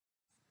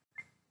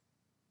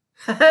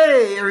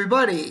Hey,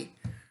 everybody.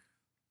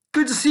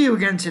 Good to see you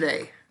again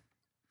today.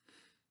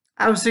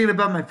 I was thinking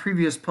about my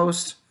previous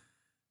post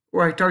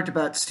where I talked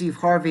about Steve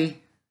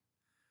Harvey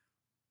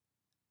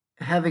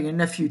having a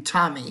nephew,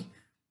 Tommy,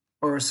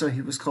 or so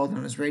he was called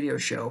on his radio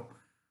show,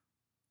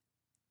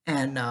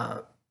 and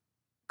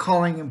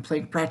calling and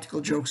playing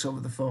practical jokes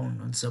over the phone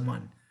on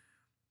someone,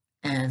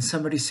 and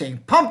somebody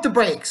saying, "Pump the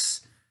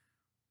brakes,"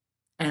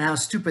 and how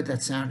stupid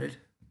that sounded.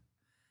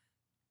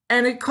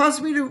 And it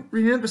caused me to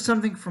remember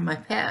something from my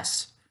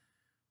past.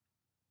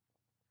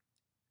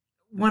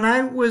 When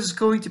I was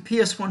going to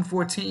PS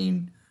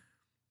 114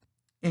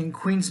 in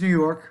Queens, New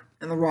York,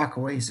 in the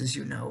Rockaways, as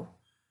you know,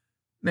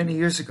 many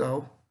years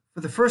ago,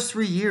 for the first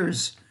 3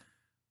 years,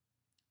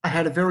 I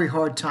had a very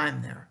hard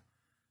time there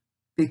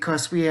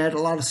because we had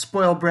a lot of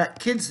spoiled brat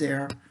kids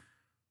there,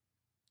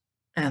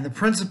 and the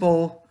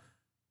principal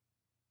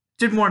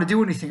didn't want to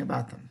do anything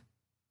about them.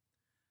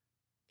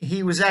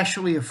 He was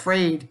actually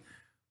afraid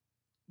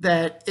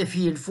that if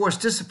he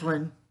enforced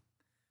discipline,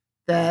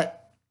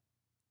 that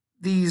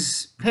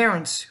these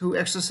parents who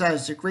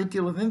exercised a great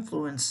deal of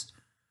influence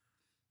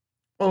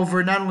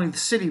over not only the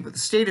city but the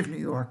state of New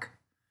York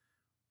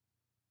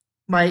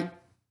might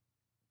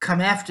come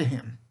after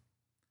him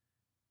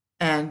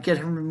and get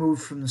him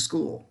removed from the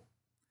school.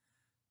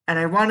 And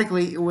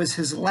ironically, it was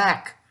his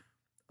lack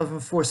of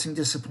enforcing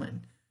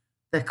discipline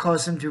that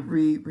caused him to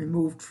be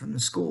removed from the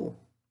school.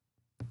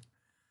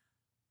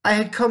 I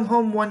had come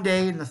home one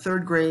day in the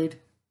third grade.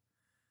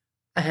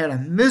 I had a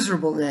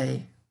miserable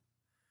day.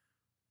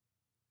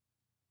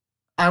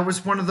 I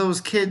was one of those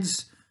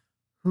kids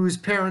whose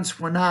parents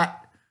were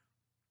not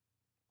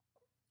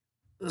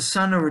the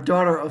son or a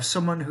daughter of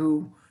someone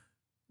who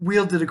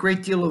wielded a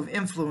great deal of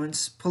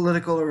influence,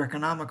 political or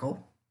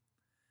economical.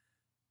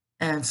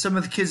 And some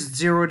of the kids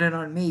zeroed in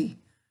on me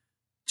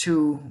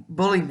to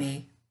bully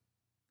me.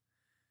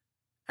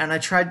 And I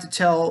tried to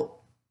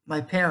tell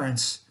my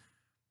parents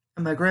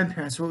and my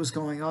grandparents what was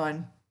going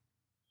on.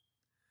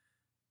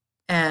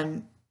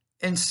 And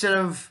instead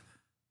of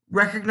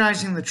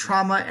recognizing the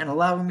trauma and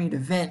allowing me to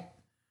vent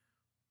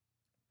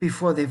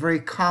before they very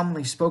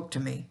calmly spoke to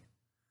me,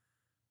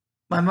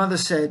 my mother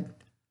said,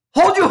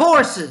 "Hold your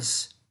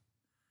horses."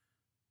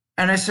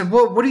 And I said,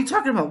 what are you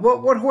talking about?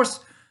 What horse?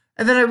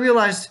 And then I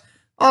realized,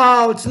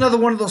 oh, it's another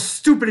one of those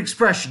stupid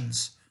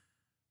expressions.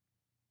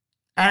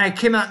 And I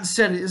came out and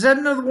said, "Is that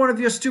another one of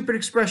your stupid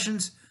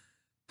expressions?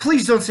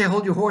 Please don't say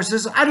hold your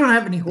horses. I don't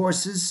have any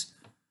horses.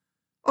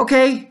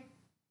 Okay?"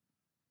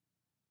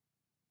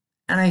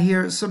 And I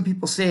hear some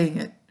people saying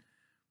it.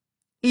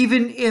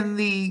 Even in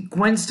the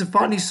Gwen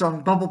Stefani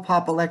song, Bubble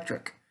Pop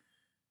Electric,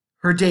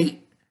 her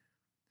date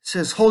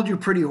says, "Hold your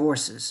pretty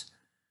horses."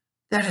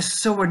 That is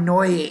so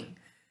annoying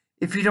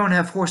if you don't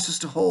have horses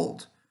to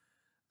hold.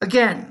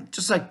 Again,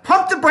 just like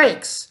pump the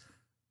brakes,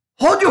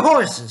 hold your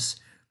horses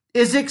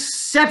is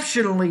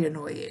exceptionally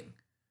annoying.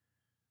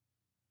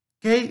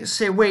 Okay,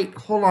 say, wait,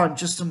 hold on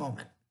just a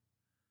moment.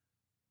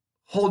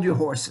 Hold your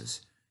horses.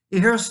 You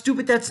hear how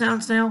stupid that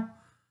sounds now?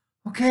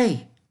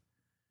 Okay,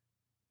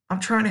 I'm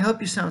trying to help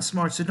you sound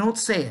smart, so don't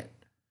say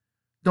it.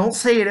 Don't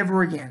say it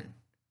ever again.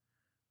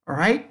 All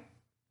right?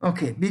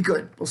 Okay, be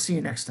good. We'll see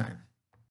you next time.